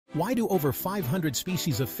Why do over 500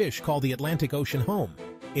 species of fish call the Atlantic Ocean home?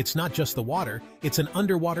 It's not just the water, it's an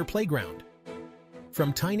underwater playground.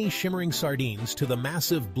 From tiny shimmering sardines to the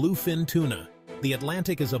massive bluefin tuna, the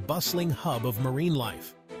Atlantic is a bustling hub of marine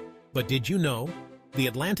life. But did you know? The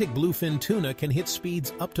Atlantic bluefin tuna can hit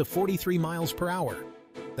speeds up to 43 miles per hour.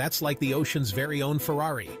 That's like the ocean's very own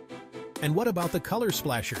Ferrari. And what about the color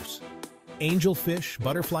splashers? Angelfish,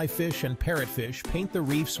 butterfly fish, and parrotfish paint the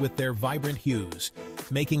reefs with their vibrant hues,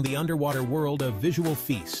 making the underwater world a visual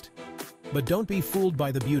feast. But don't be fooled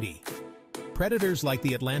by the beauty. Predators like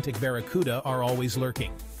the Atlantic barracuda are always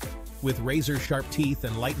lurking. With razor-sharp teeth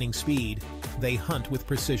and lightning speed, they hunt with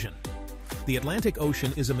precision. The Atlantic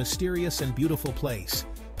Ocean is a mysterious and beautiful place,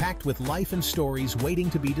 packed with life and stories waiting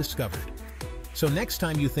to be discovered. So next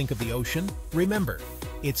time you think of the ocean, remember,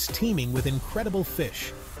 it's teeming with incredible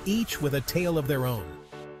fish, each with a tale of their own.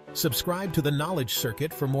 Subscribe to the Knowledge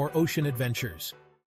Circuit for more ocean adventures.